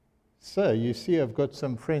So, you see, I've got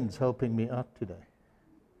some friends helping me out today.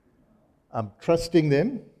 I'm trusting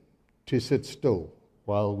them to sit still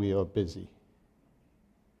while we are busy.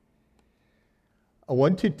 I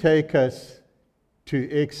want to take us to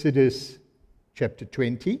Exodus chapter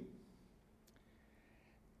 20,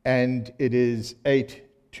 and it is 8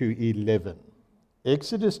 to 11.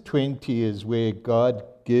 Exodus 20 is where God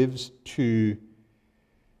gives to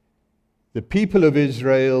the people of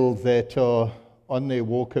Israel that are on their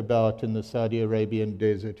walkabout in the Saudi Arabian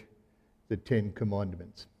desert, the 10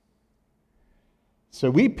 Commandments.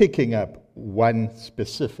 So we're picking up one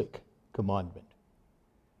specific commandment.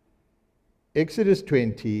 Exodus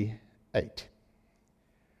 28.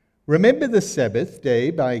 Remember the Sabbath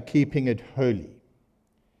day by keeping it holy.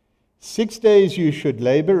 6 days you should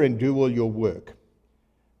labor and do all your work.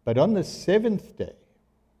 But on the seventh day,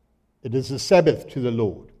 it is a Sabbath to the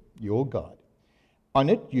Lord, your God. On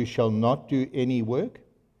it you shall not do any work,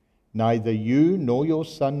 neither you, nor your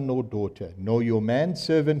son, nor daughter, nor your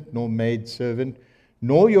manservant, nor maidservant,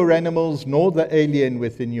 nor your animals, nor the alien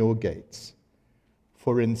within your gates.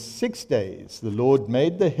 For in 6 days the Lord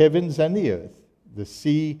made the heavens and the earth, the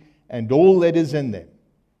sea, and all that is in them,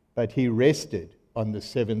 but he rested on the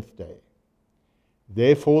seventh day.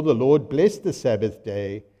 Therefore the Lord blessed the Sabbath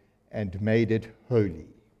day and made it holy.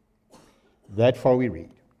 That far we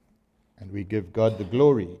read. And we give God the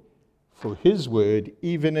glory for his word,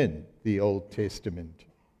 even in the Old Testament.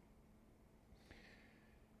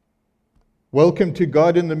 Welcome to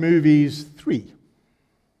God in the Movies 3.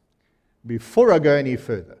 Before I go any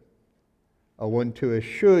further, I want to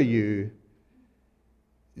assure you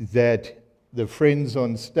that the friends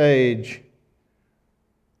on stage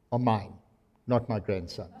are mine, not my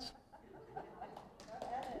grandson's.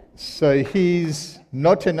 So he's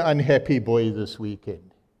not an unhappy boy this weekend.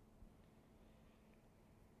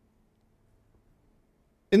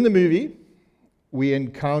 In the movie, we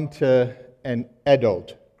encounter an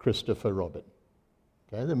adult Christopher Robin.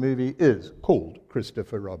 Okay, the movie is called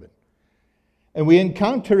Christopher Robin. And we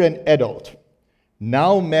encounter an adult,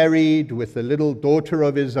 now married with a little daughter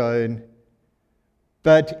of his own,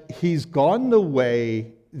 but he's gone the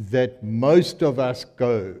way that most of us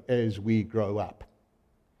go as we grow up.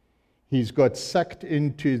 He's got sucked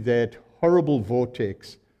into that horrible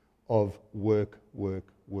vortex of work, work,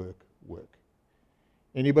 work, work.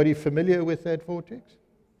 Anybody familiar with that vortex?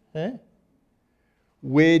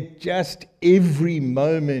 Where just every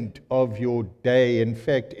moment of your day, in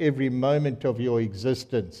fact, every moment of your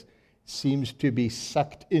existence, seems to be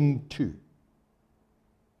sucked into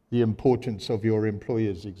the importance of your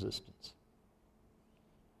employer's existence.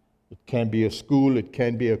 It can be a school, it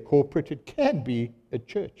can be a corporate, it can be a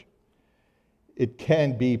church. It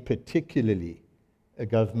can be particularly a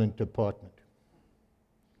government department.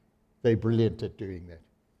 They're brilliant at doing that.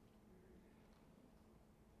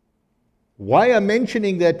 Why I'm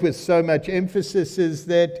mentioning that with so much emphasis is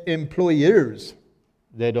that employers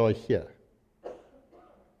that are here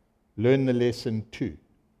learn the lesson too.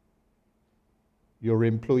 Your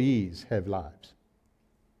employees have lives.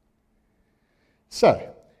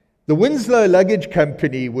 So, the Winslow Luggage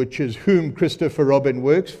Company, which is whom Christopher Robin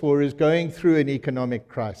works for, is going through an economic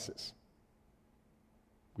crisis.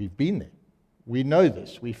 We've been there. We know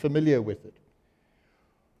this. We're familiar with it.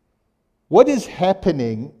 What is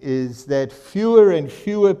happening is that fewer and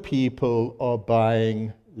fewer people are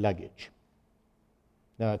buying luggage.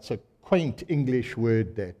 Now, it's a quaint English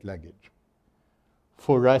word, that luggage.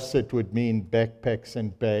 For us, it would mean backpacks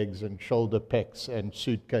and bags and shoulder packs and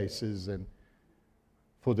suitcases, and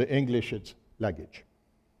for the English, it's luggage.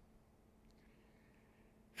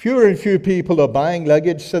 Fewer and fewer people are buying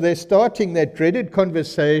luggage, so they're starting that dreaded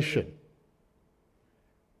conversation.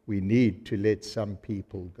 We need to let some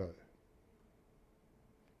people go.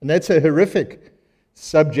 And that's a horrific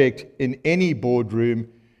subject in any boardroom.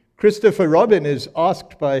 Christopher Robin is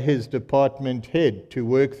asked by his department head to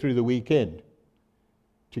work through the weekend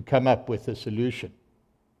to come up with a solution.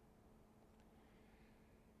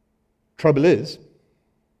 Trouble is,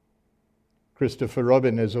 Christopher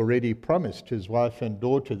Robin has already promised his wife and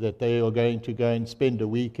daughter that they are going to go and spend a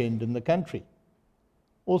weekend in the country.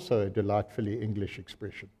 Also a delightfully English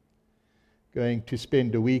expression. Going to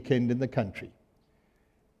spend a weekend in the country.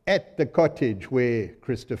 At the cottage where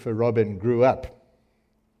Christopher Robin grew up,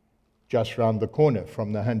 just round the corner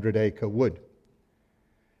from the 100-acre wood.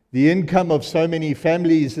 The income of so many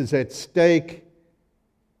families is at stake.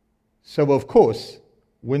 So, of course,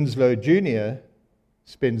 Winslow Jr.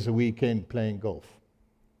 spends a weekend playing golf.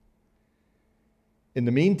 In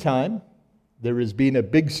the meantime, there has been a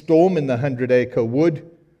big storm in the 100-acre wood.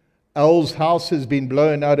 Al's house has been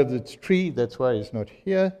blown out of its tree. That's why he's not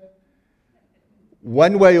here.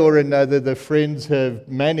 one way or another, the friends have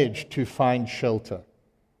managed to find shelter,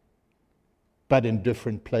 but in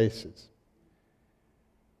different places.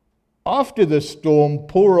 After the storm,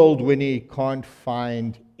 poor old Winnie can't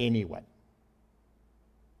find anyone.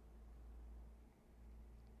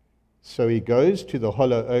 So he goes to the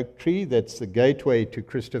hollow oak tree. That's the gateway to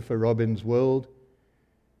Christopher Robin's world,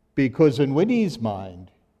 because in Winnie's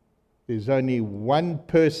mind, there's only one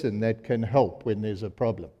person that can help when there's a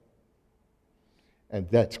problem. And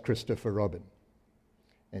that's Christopher Robin.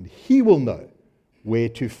 And he will know where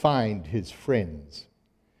to find his friends.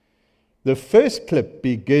 The first clip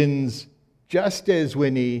begins just as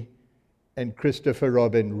Winnie and Christopher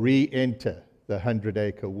Robin re-enter the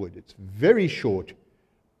 100-acre wood. It's very short,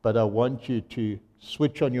 but I want you to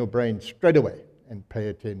switch on your brain straight away and pay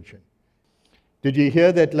attention. Did you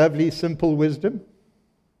hear that lovely, simple wisdom?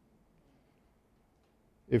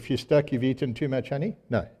 If you're stuck, you've eaten too much honey?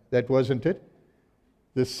 No, that wasn't it.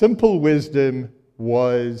 The simple wisdom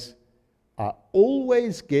was, I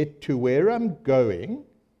always get to where I'm going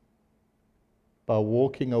by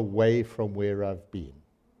walking away from where I've been.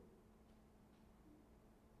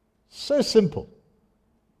 So simple.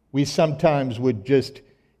 We sometimes would just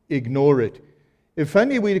ignore it. If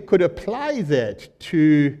only we could apply that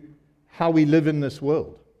to how we live in this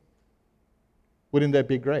world. Wouldn't that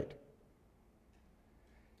be great?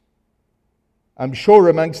 I'm sure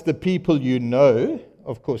amongst the people you know,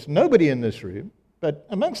 of course, nobody in this room, but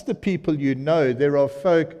amongst the people you know, there are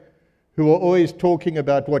folk who are always talking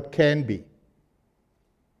about what can be.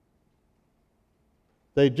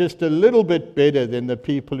 They're just a little bit better than the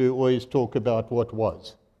people who always talk about what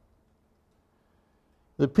was.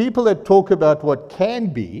 The people that talk about what can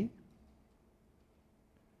be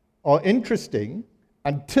are interesting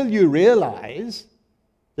until you realize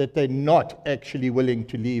that they're not actually willing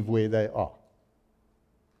to leave where they are.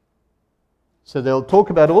 So they'll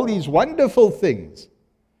talk about all these wonderful things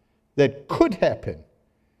that could happen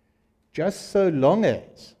just so long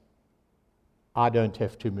as I don't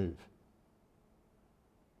have to move.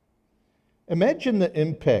 Imagine the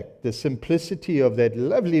impact, the simplicity of that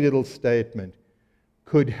lovely little statement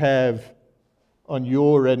could have on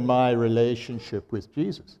your and my relationship with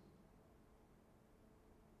Jesus.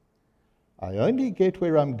 I only get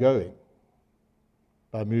where I'm going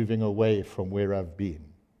by moving away from where I've been.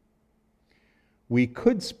 We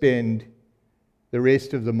could spend the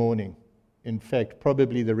rest of the morning, in fact,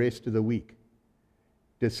 probably the rest of the week,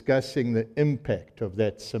 discussing the impact of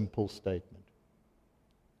that simple statement.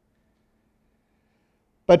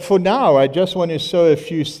 But for now, I just want to sow a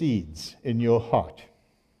few seeds in your heart.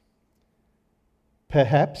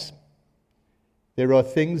 Perhaps there are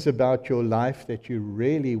things about your life that you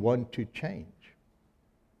really want to change,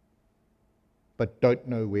 but don't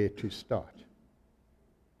know where to start.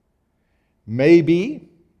 Maybe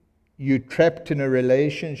you're trapped in a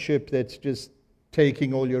relationship that's just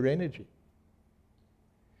taking all your energy.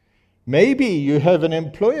 Maybe you have an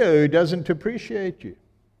employer who doesn't appreciate you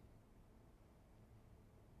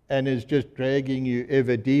and is just dragging you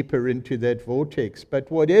ever deeper into that vortex.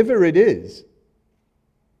 But whatever it is,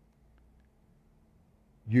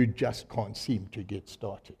 you just can't seem to get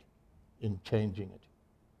started in changing it.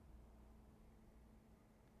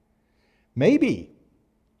 Maybe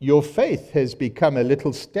your faith has become a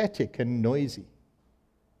little static and noisy.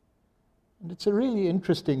 And it's a really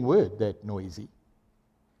interesting word, that noisy,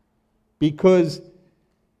 because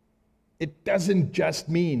it doesn't just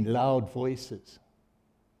mean loud voices.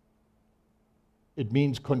 It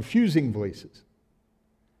means confusing voices.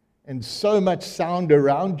 And so much sound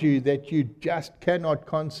around you that you just cannot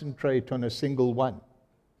concentrate on a single one.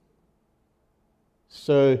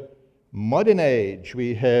 So, modern age,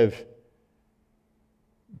 we have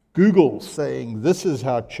Google saying this is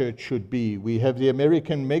how church should be. We have the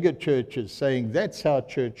American megachurches saying that's how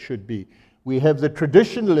church should be. We have the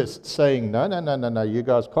traditionalists saying, no, you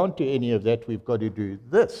guys can't do any of that. We've got to do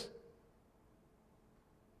this.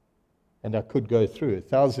 And I could go through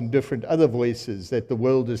 1,000 different other voices that the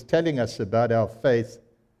world is telling us about our faith.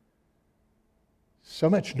 So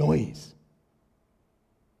much noise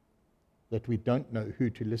that we don't know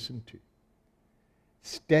who to listen to.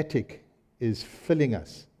 Static is filling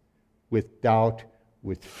us with doubt,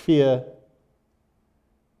 with fear.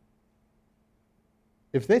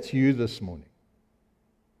 If that's you this morning,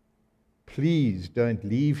 please don't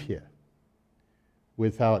leave here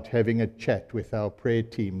without having a chat with our prayer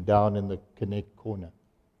team down in the Connect corner.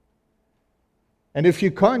 And if you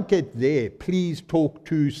can't get there, please talk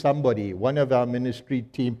to somebody, one of our ministry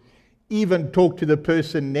team. Even talk to the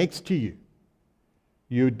person next to you.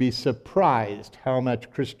 You'd be surprised how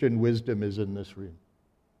much Christian wisdom is in this room.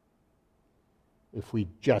 if we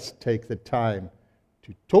just take the time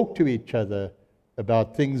to talk to each other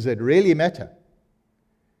about things that really matter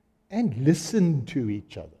and listen to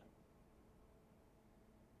each other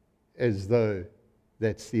as though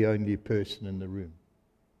that's the only person in the room.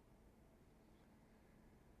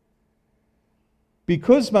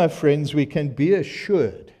 Because, my friends, we can be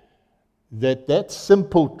assured that that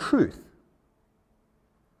simple truth,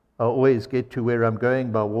 I always get to where I'm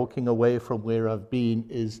going by walking away from where I've been,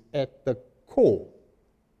 is at the core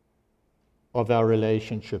of our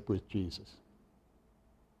relationship with Jesus.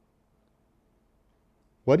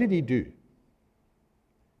 What did he do?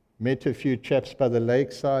 Met a few chaps by the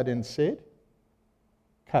lakeside and said,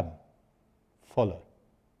 "Come, follow.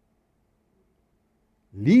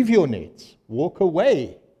 Leave your nets, walk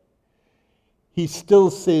away." He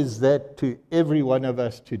still says that to every one of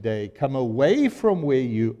us today. Come away from where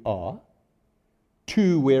you are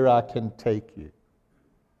to where I can take you.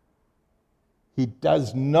 He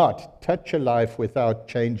does not touch a life without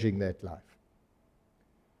changing that life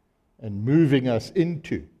and moving us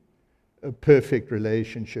into a perfect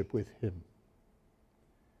relationship with him.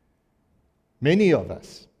 Many of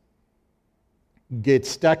us get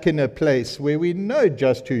stuck in a place where we know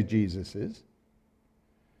just who Jesus is,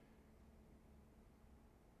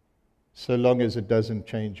 so long as it doesn't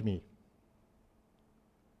change me.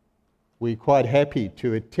 We're quite happy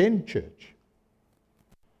to attend church.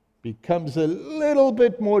 Becomes a little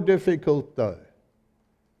bit more difficult, though,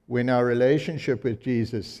 when our relationship with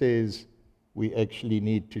Jesus says we actually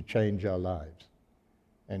need to change our lives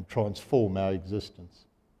and transform our existence.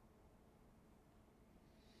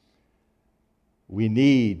 We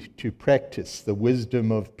need to practice the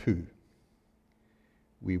wisdom of Pooh.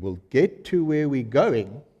 We will get to where we're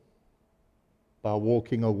going by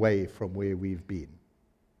walking away from where we've been.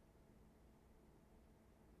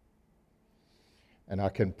 And I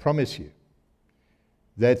can promise you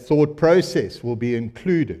that thought process will be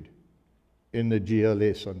included in the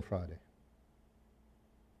GLS on Friday,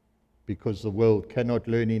 because the world cannot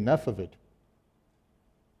learn enough of it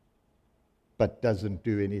but doesn't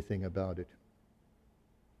do anything about it.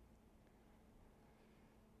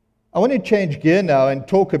 I want to change gear now and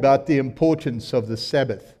talk about the importance of the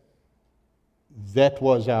Sabbath. That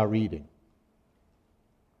was our reading.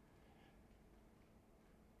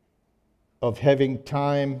 Of having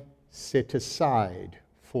time set aside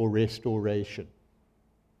for restoration.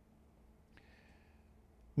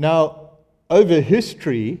 Now, over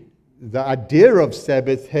history, the idea of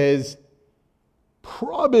Sabbath has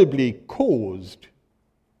probably caused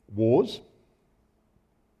wars,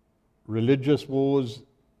 religious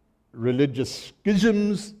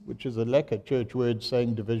schisms, which is a lacquer church word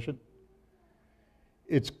saying division.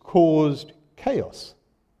 It's caused chaos,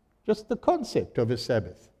 just the concept of a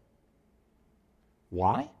Sabbath.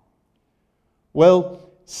 Why? Well,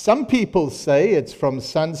 some people say it's from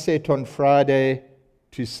sunset on Friday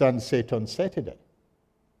to sunset on Saturday.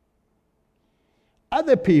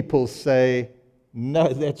 Other people say, no,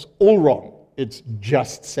 that's all wrong. It's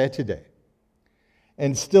just Saturday.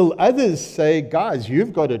 And still others say, guys,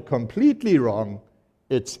 you've got it completely wrong.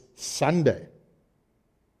 It's Sunday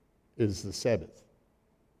is the Sabbath.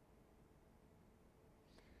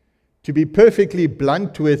 To be perfectly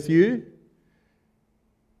blunt with you,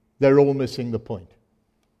 they're all missing the point.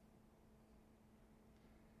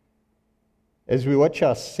 As we watch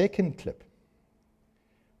our second clip,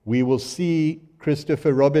 we will see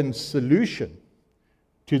Christopher Robin's solution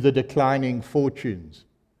to the declining fortunes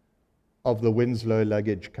of the Winslow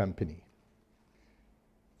Luggage Company.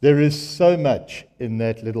 There is so much in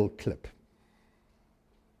that little clip.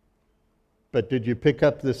 But did you pick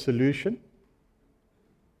up the solution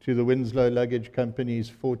to the Winslow Luggage Company's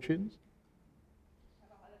fortunes?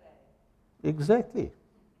 Exactly.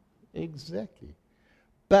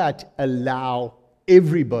 But allow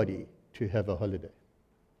everybody to have a holiday.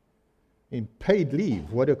 In paid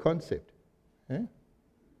leave, what a concept.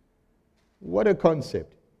 What a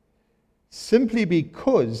concept. Simply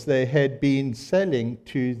because they had been selling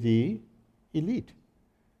to the elite,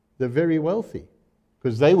 the very wealthy,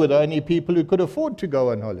 because they were the only people who could afford to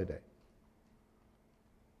go on holiday.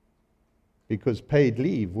 Because paid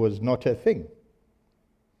leave was not a thing.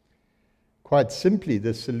 Quite simply,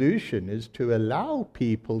 the solution is to allow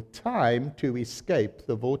people time to escape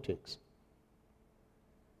the vortex,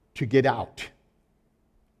 to get out.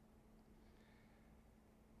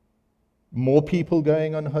 More people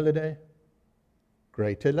going on holiday,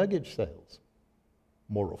 greater luggage sales.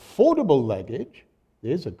 More affordable luggage,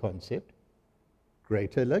 there's a concept,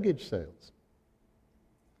 greater luggage sales.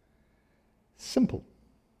 Simple.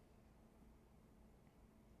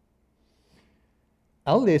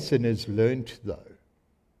 Our lesson is learnt, though,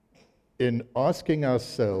 in asking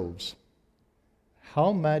ourselves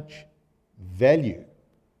how much value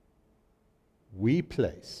we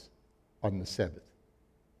place on the Sabbath.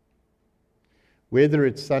 Whether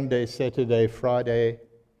it's Sunday, Saturday, Friday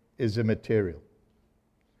is immaterial.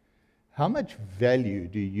 How much value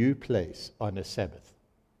do you place on a Sabbath?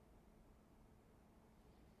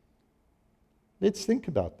 Let's think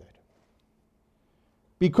about that.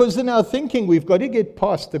 Because in our thinking, we've got to get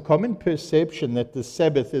past the common perception that the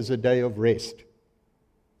Sabbath is a day of rest.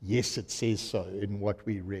 Yes, it says so in what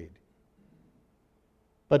we read.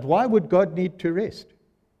 But why would God need to rest?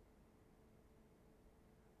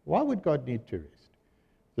 Why would God need to rest?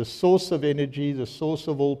 The source of energy, the source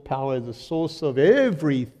of all power, the source of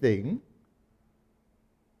everything.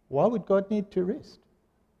 Why would God need to rest?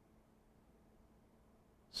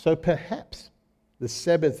 So perhaps the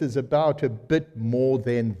Sabbath is about a bit more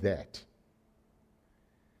than that.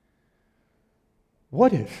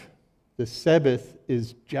 What if the Sabbath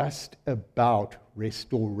is just about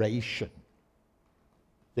restoration?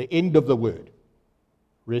 The end of the word,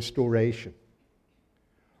 restoration,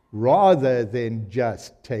 rather than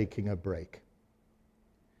just taking a break.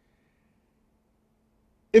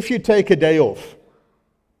 If you take a day off,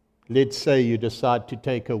 let's say you decide to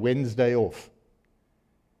take a Wednesday off,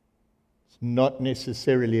 it's not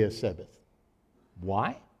necessarily a Sabbath.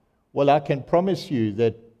 Why? Well, I can promise you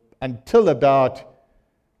that until about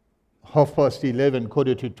 11:30,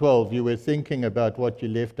 11:45, you were thinking about what you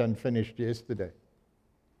left unfinished yesterday.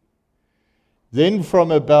 Then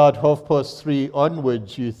from about 3:30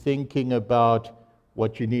 onwards, you're thinking about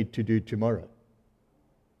what you need to do tomorrow.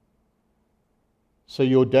 So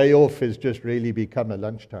your day off has just really become a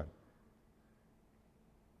lunchtime.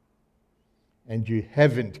 And you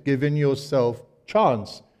haven't given yourself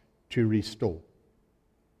chance to restore.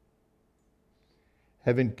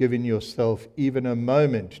 Haven't given yourself even a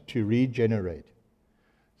moment to regenerate.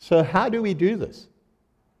 So how do we do this?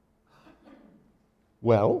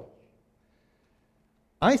 Well,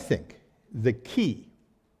 I think the key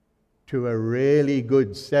to a really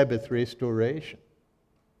good Sabbath restoration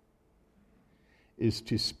is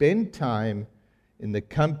to spend time in the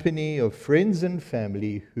company of friends and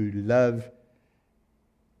family who love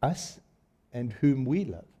us and whom we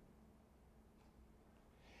love.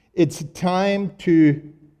 It's time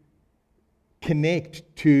to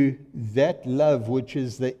connect to that love, which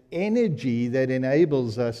is the energy that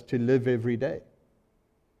enables us to live every day.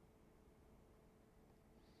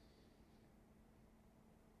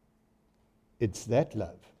 It's that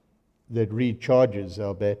love that recharges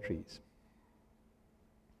our batteries.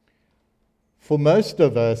 For most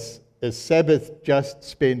of us, a Sabbath just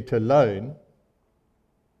spent alone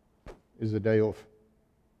is a day off.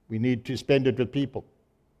 We need to spend it with people.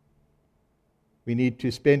 We need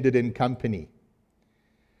to spend it in company.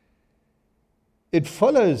 It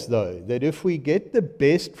follows, though, that if we get the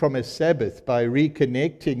best from a Sabbath by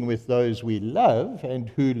reconnecting with those we love and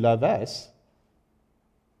who love us,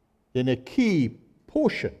 then a key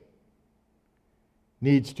portion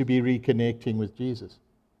needs to be reconnecting with Jesus.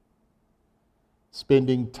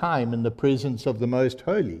 Spending time in the presence of the Most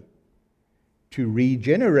Holy to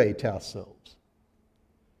regenerate ourselves.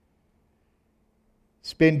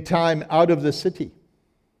 Spend time out of the city.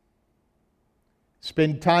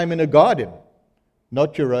 Spend time in a garden.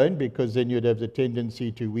 Not your own, because then you'd have the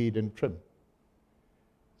tendency to weed and trim.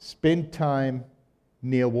 Spend time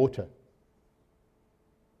near water.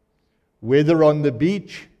 Whether on the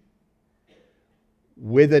beach,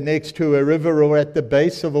 whether next to a river or at the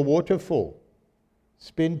base of a waterfall,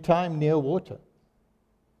 spend time near water.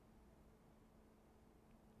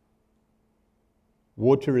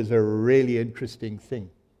 Water is a really interesting thing.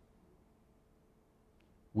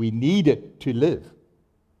 We need it to live.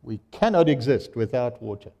 We cannot exist without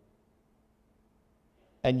water.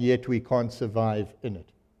 And yet we can't survive in it.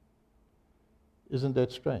 Isn't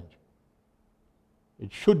that strange?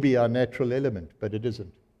 It should be our natural element, but it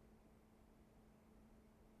isn't.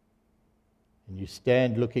 And you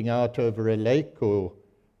stand looking out over a lake or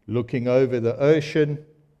looking over the ocean,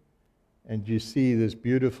 and you see this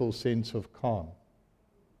beautiful sense of calm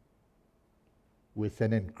with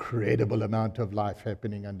an incredible amount of life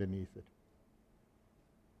happening underneath it.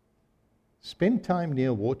 Spend time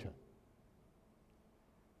near water.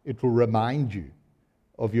 It will remind you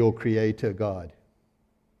of your Creator God.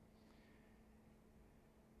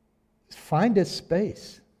 Find a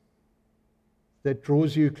space that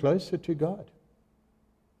draws you closer to God.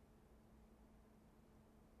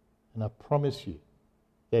 And I promise you,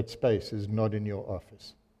 that space is not in your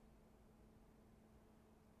office.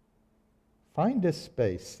 Find a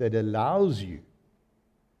space that allows you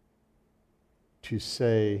to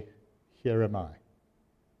say, here am I.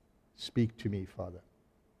 Speak to me, Father.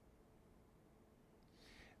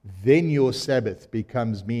 Then your Sabbath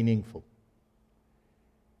becomes meaningful.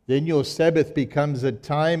 Then your Sabbath becomes a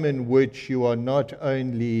time in which you are not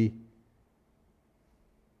only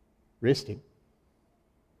resting,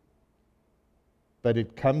 but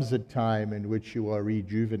it comes a time in which you are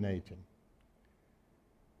rejuvenating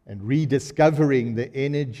and rediscovering the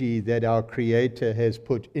energy that our Creator has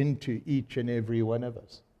put into each and every one of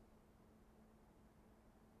us.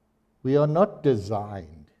 We are not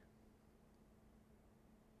designed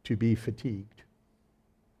to be fatigued.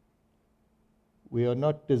 We are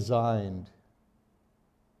not designed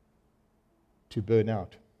to burn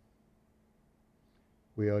out.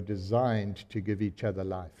 We are designed to give each other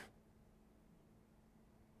life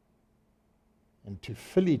and to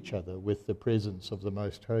fill each other with the presence of the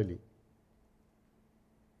Most Holy.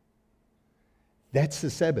 That's the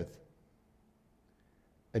Sabbath.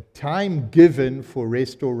 A time given for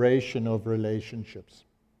restoration of relationships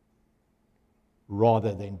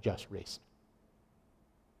rather than just rest.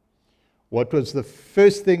 What was the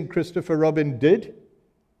first thing Christopher Robin did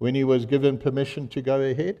when he was given permission to go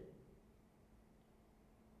ahead?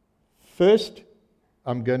 First,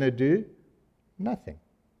 I'm going to do nothing.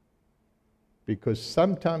 Because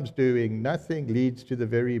sometimes doing nothing leads to the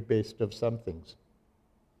very best of some things.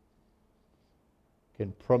 I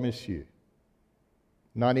can promise you,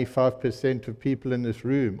 95% of people in this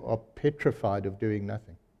room are petrified of doing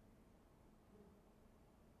nothing.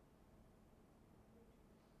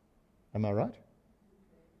 Am I right?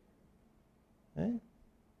 Eh?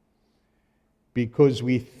 Because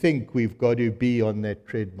we think we've got to be on that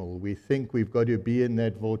treadmill. We think we've got to be in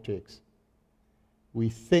that vortex. We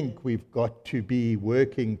think we've got to be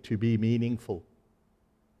working to be meaningful.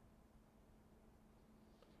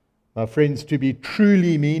 My friends, to be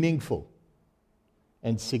truly meaningful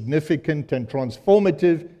and significant and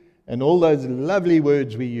transformative and all those lovely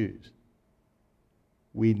words we use,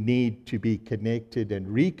 we need to be connected and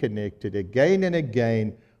reconnected again and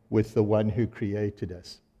again with the one who created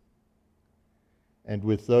us and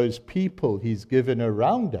with those people He's given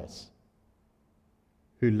around us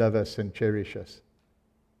who love us and cherish us.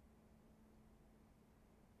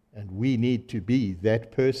 And we need to be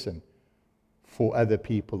that person for other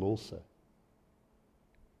people also.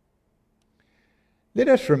 Let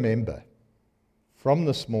us remember from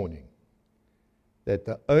this morning that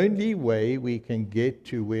the only way we can get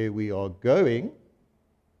to where we are going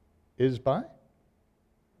is by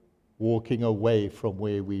walking away from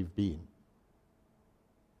where we've been.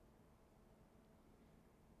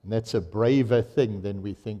 And that's a braver thing than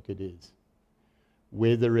we think it is.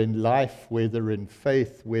 Whether in life, whether in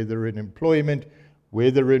faith, whether in employment,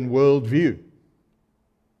 whether in worldview.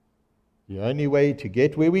 The only way to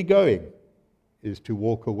get where we're going is to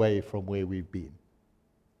walk away from where we've been.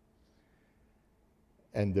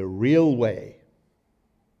 And the real way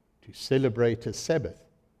to celebrate a Sabbath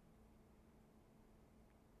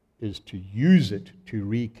is to use it to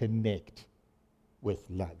reconnect with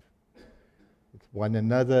love, with one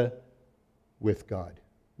another, with God,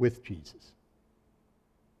 with Jesus.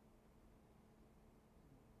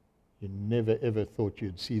 You never ever thought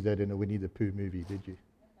you'd see that in a Winnie the Pooh movie, did you?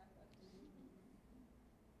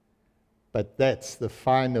 But that's the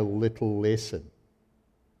final little lesson.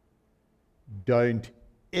 Don't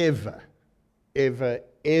ever, ever,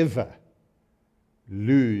 ever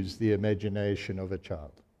lose the imagination of a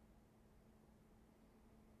child.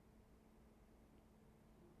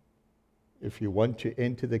 If you want to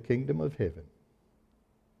enter the kingdom of heaven,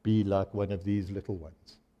 be like one of these little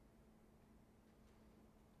ones.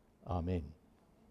 Amen.